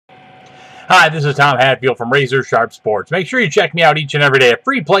Hi, this is Tom Hatfield from Razor Sharp Sports. Make sure you check me out each and every day at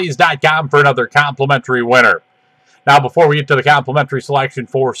freeplays.com for another complimentary winner. Now, before we get to the complimentary selection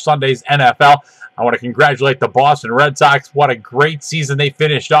for Sunday's NFL, I want to congratulate the Boston Red Sox. What a great season they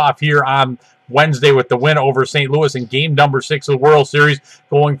finished off here on Wednesday with the win over St. Louis in game number 6 of the World Series,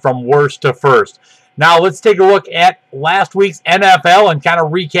 going from worst to first. Now, let's take a look at last week's NFL and kind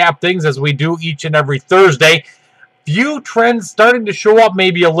of recap things as we do each and every Thursday. Few trends starting to show up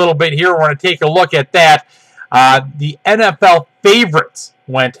maybe a little bit here. We're going to take a look at that. The NFL favorites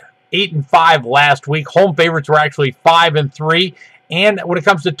went 8-5 last week. Home favorites were actually 5-3. And when it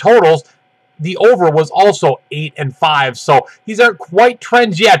comes to totals, the over was also 8-5. So these aren't quite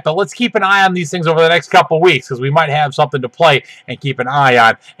trends yet, but let's keep an eye on these things over the next couple of weeks because we might have something to play and keep an eye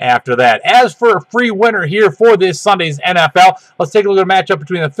on after that. As for a free winner here for this Sunday's NFL, let's take a look at a matchup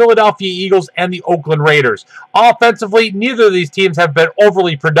between the Philadelphia Eagles and the Oakland Raiders. Offensively, neither of these teams have been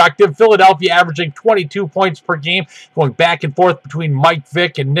overly productive. Philadelphia averaging 22 points per game, going back and forth between Mike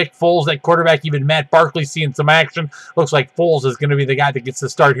Vick and Nick Foles at quarterback. Even Matt Barkley seeing some action. Looks like Foles is going to be the guy that gets the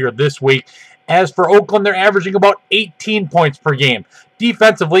start here this week. As for Oakland, they're averaging about 18 points per game.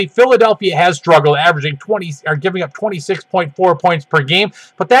 Defensively, Philadelphia has struggled, giving up 26.4 points per game,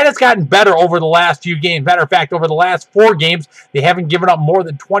 but that has gotten better over the last few games. Matter of fact, over the last 4 games, they haven't given up more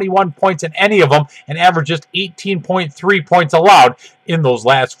than 21 points in any of them and averaged just 18.3 points allowed in those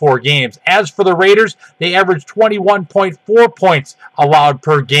last 4 games. As for the Raiders, they averaged 21.4 points allowed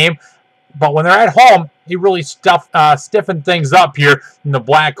per game. But when they're at home, they really stiffen things up here in the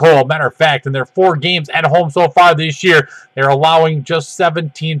black hole. Matter of fact, in their 4 games at home so far this year, they're allowing just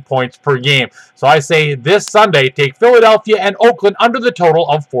 17 points per game. So I say this Sunday, take Philadelphia and Oakland under the total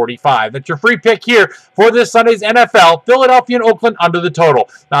of 45. That's your free pick here for this Sunday's NFL, Philadelphia and Oakland under the total.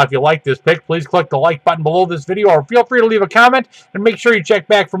 Now, if you like this pick, please click the like button below this video or feel free to leave a comment and make sure you check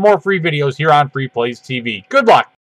back for more free videos here on Free Plays TV. Good luck.